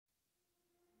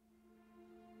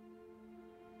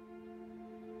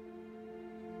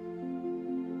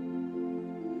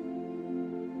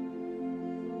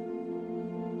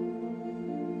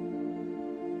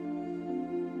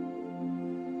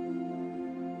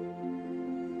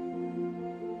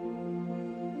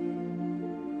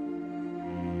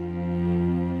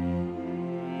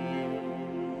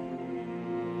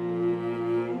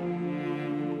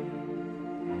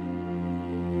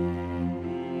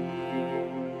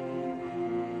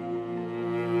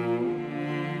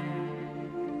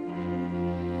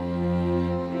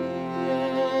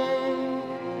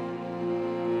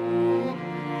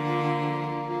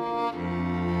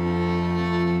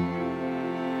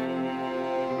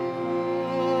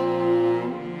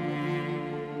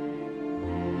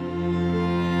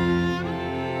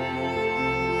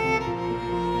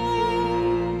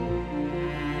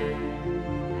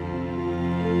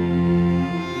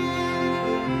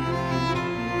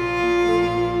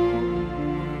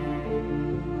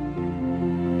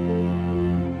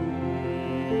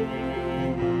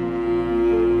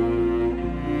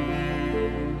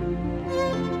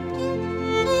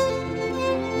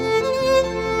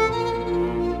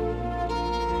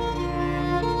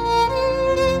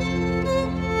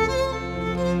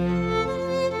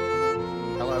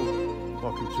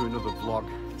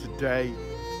today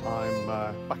I'm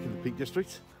back in the Peak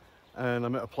District and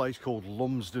I'm at a place called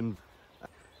Lumsdale,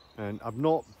 and I've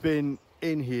not been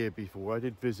in here before. I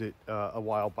did visit a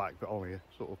while back, but only a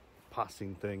sort of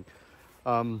passing thing.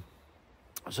 So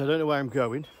I don't know where I'm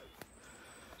going.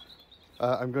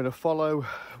 I'm going to follow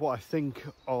what I think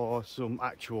are some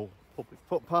actual public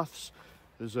footpaths.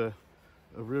 There's a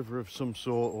river of some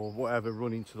sort or whatever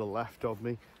running to the left of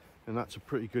me, and that's a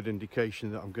pretty good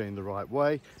indication that I'm going the right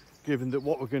way, given that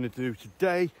what we're going to do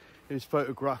today is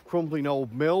photograph crumbling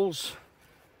old mills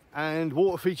and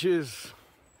water features.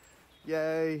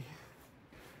 Yay!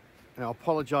 Now, I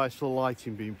apologise for the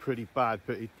lighting being pretty bad,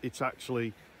 but it's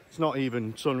not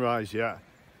even sunrise yet,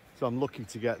 so I'm lucky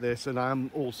to get this, and I'm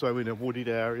also in a wooded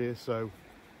area, so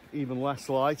even less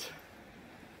light,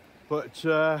 but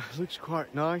it looks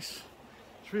quite nice.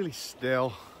 It's really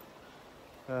still.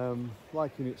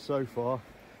 Liking it so far.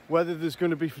 Whether there's going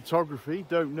to be photography,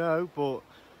 don't know, but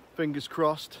fingers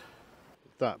crossed.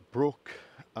 That brook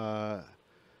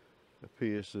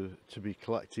appears to be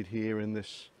collected here in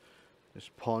this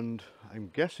pond. I'm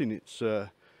guessing it's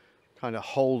a kind of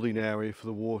holding area for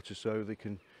the water so they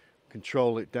can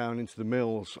control it down into the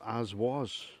mills, as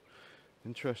was.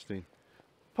 Interesting.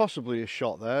 Possibly a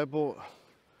shot there, but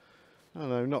I don't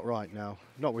know, not right now.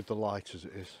 Not with the light as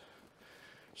it is.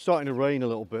 Starting to rain a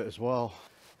little bit as well.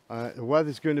 The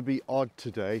weather's going to be odd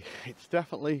today. It's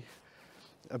definitely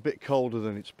a bit colder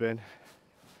than it's been.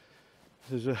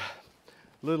 There's a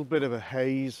little bit of a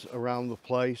haze around the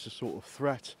place, a sort of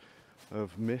threat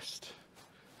of mist.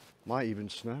 Might even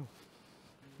snow.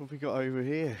 What have we got over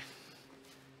here?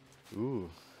 Ooh,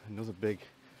 another big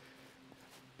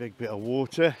bit of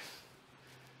water.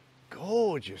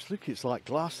 Gorgeous. Look, it's like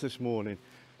glass this morning.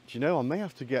 Do you know, I may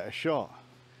have to get a shot.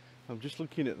 I'm just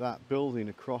looking at that building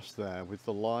across there with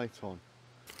the light on.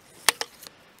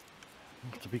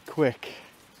 I have to be quick.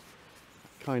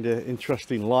 Kind of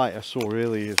interesting light I saw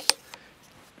earlier is,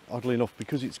 oddly enough,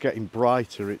 because it's getting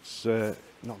brighter, it's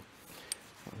not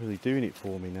really doing it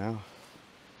for me now.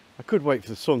 I could wait for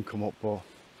the sun to come up, but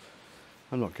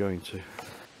I'm not going to.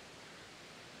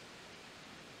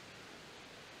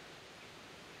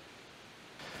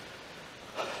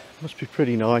 Must be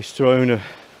pretty nice to own a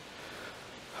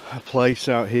place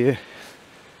out here,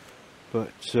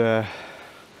 but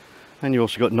and you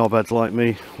also got knobheads like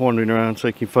me wandering around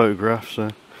taking photographs, so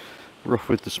rough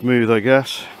with the smooth, I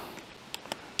guess.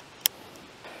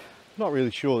 Not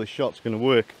really sure this shot's going to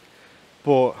work,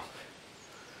 but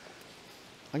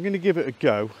I'm going to give it a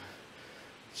go.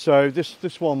 So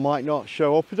this one might not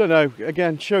show up, I don't know.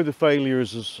 Again, show the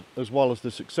failures as well as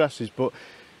the successes, but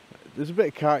there's a bit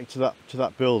of character to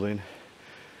that building.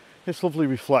 It's lovely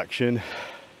reflection.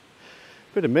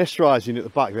 Bit of mist rising at the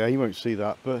back there, you won't see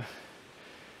that, but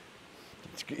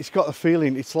it's got a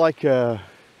feeling, it's like a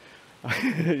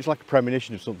it's like a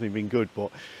premonition of something being good, but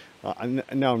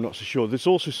now I'm not so sure. There's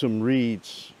also some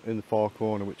reeds in the far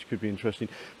corner which could be interesting,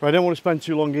 but I don't want to spend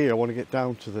too long here. I want to get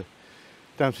down to the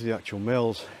actual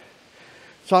mills,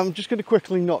 so I'm just going to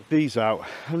quickly knock these out.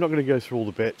 I'm not going to go through all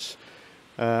the bits.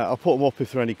 I'll put them up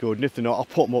if they're any good, and if they're not, I'll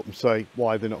put them up and say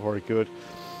why they're not very good,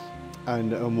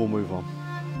 and we'll move on.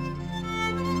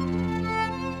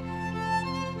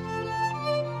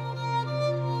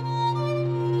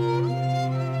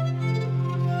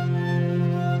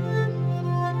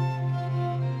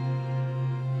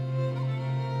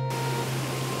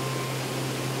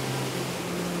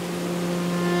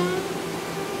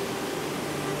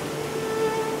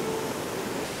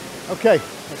 Okay,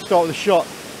 let's start with the shot.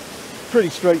 Pretty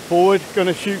straightforward. Going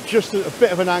to shoot just a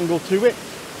bit of an angle to it.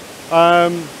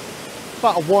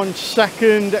 About a 1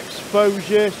 second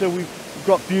exposure, so we've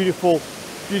got beautiful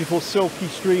silky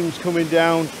streams coming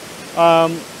down.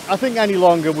 I think any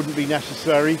longer wouldn't be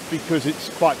necessary because it's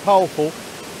quite powerful,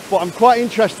 but I'm quite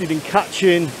interested in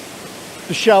catching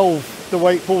the shelve, the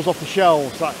way it falls off the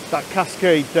shelves, that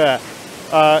cascade there.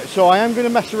 So I am going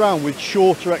to mess around with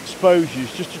shorter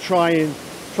exposures just to try and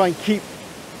keep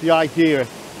the idea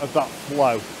of that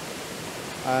flow,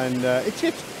 and it's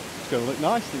going to look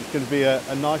nice. It's going to be a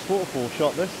nice waterfall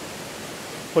shot. This,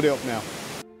 put it up now.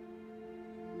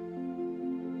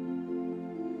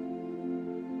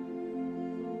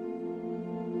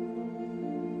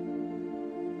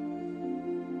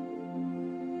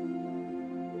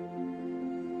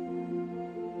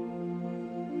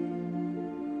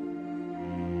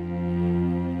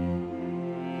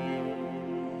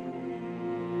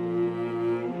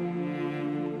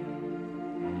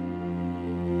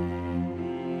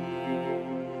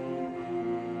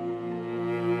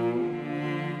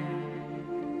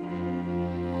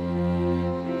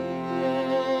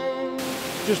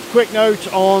 just a quick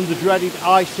note on the dreaded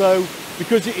ISO.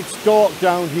 Because it's dark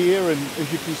down here, and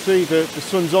as you can see the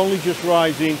sun's only just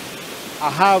rising,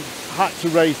 I have had to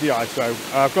raise the ISO.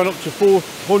 I've gone up to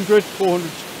 400, 400's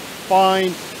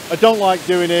fine. I don't like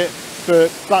doing it, but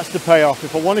that's the payoff.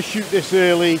 If I want to shoot this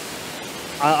early,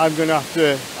 I'm going to have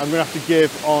to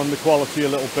give on the quality a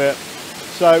little bit.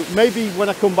 So maybe when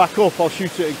I come back up, I'll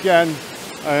shoot it again,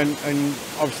 and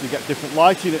obviously get different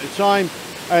lighting at the time,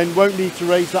 and won't need to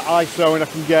raise that ISO, and I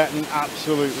can get an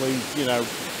absolutely, you know,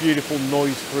 beautiful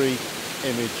noise-free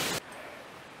image.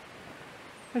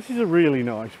 This is a really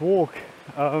nice walk.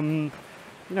 You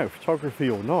know, photography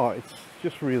or not, it's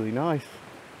just really nice.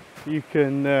 You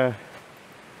can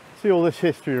see all this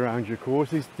history around you, of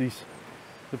course. The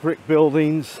brick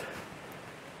buildings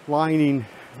lining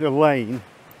the lane.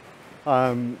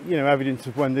 You know, evidence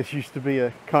of when this used to be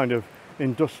a kind of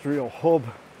industrial hub.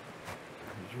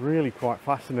 It's really quite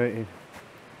fascinating.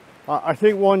 I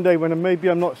think one day when maybe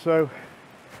I'm not so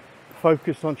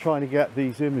focused on trying to get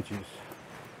these images,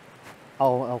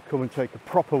 I'll come and take a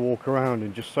proper walk around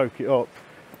and just soak it up.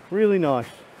 Really nice.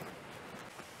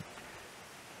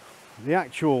 The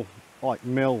actual like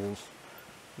mills,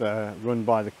 they're run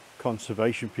by the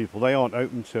conservation people. They aren't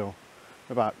open till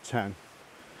about 10.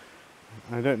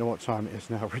 I don't know what time it is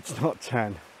now, but it's not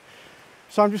 10.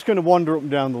 So I'm just going to wander up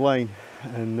and down the lane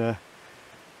and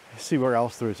see where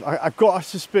else there is. I've got a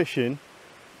suspicion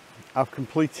I've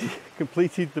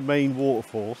completed the main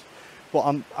waterfalls, but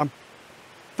I'm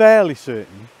fairly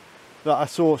certain that I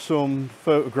saw some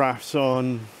photographs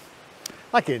on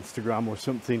like Instagram or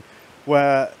something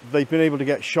where they've been able to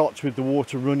get shots with the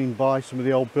water running by some of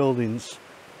the old buildings.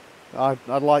 I'd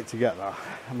like to get that,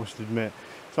 I must admit.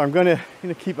 So I'm going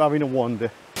to keep having a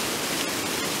wander.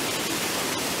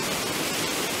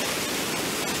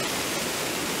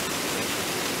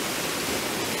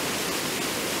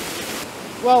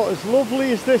 Well, as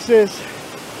lovely as this is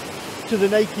to the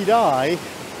naked eye,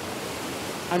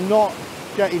 I'm not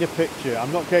getting a picture,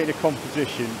 I'm not getting a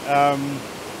composition. I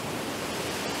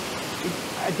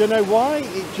don't know why,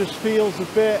 it just feels a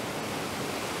bit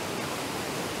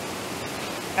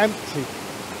empty.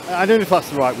 I don't know if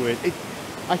that's the right word.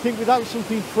 I think without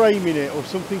something framing it, or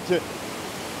something to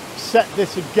set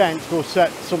this against, or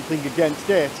set something against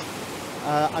it,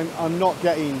 I'm not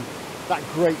getting that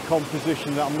great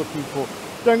composition that I'm looking for.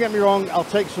 Don't get me wrong, I'll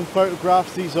take some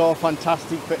photographs. These are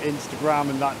fantastic for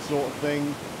Instagram and that sort of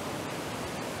thing.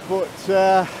 But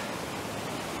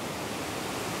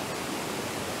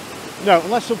no,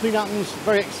 unless something happens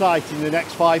very exciting in the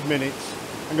next 5 minutes,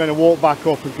 I'm going to walk back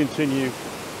up and continue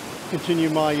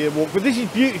my walk. But this is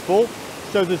beautiful,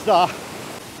 so there's that.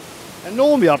 And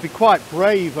normally I'd be quite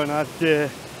brave and I'd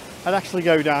actually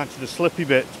go down to the slippy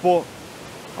bits, but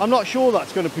I'm not sure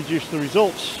that's going to produce the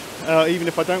results. Even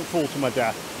if I don't fall to my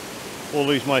death or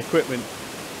lose my equipment.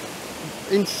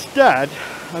 Instead,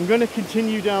 I'm going to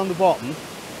continue down the bottom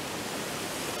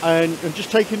and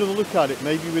just take another look at it,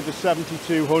 maybe with the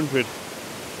 7200.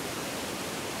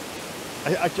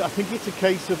 I think it's a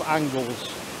case of angles.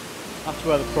 That's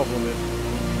where the problem is.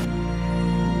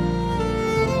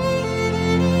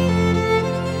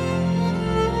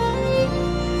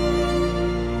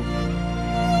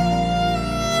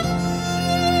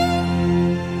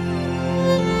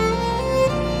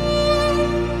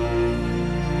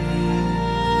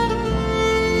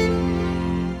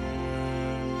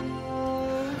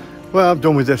 Well, I'm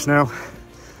done with this now.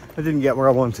 I didn't get where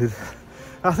I wanted.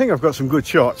 I think I've got some good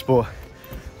shots, but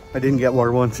I didn't get what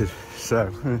I wanted. So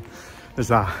there's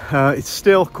that. It's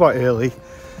still quite early.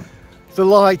 The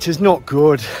light is not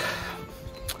good.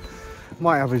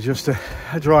 Might have just a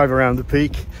drive around the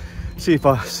peak, see if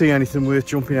I see anything worth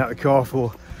jumping out of the car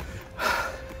for.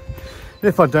 And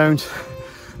if I don't,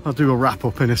 I'll do a wrap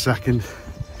up in a second.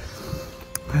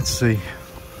 Let's see.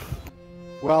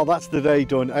 Well, that's the day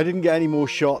done. I didn't get any more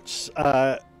shots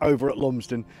over at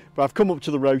Lumsdale, but I've come up to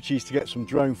the Roaches to get some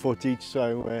drone footage.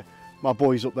 So my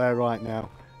boy's up there right now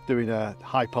doing a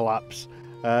hyperlapse.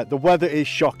 The weather is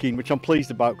shocking, which I'm pleased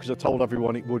about because I told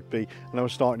everyone it would be, and I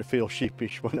was starting to feel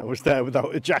sheepish when I was there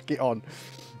without a jacket on.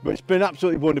 But it's been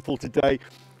absolutely wonderful today.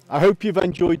 I hope you've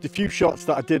enjoyed the few shots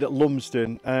that I did at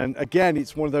Lumsdale, and again,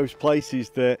 it's one of those places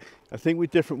that I think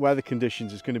with different weather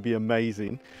conditions is going to be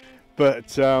amazing. But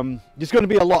there's going to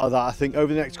be a lot of that, I think,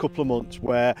 over the next couple of months,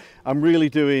 where I'm really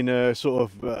doing sort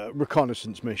of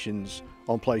reconnaissance missions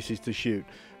on places to shoot.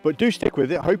 But do stick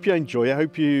with it. I hope you enjoy it. I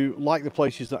hope you like the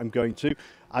places that I'm going to.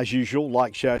 As usual,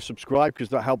 like, share, subscribe, because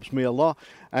that helps me a lot.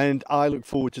 And I look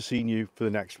forward to seeing you for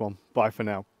the next one. Bye for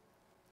now.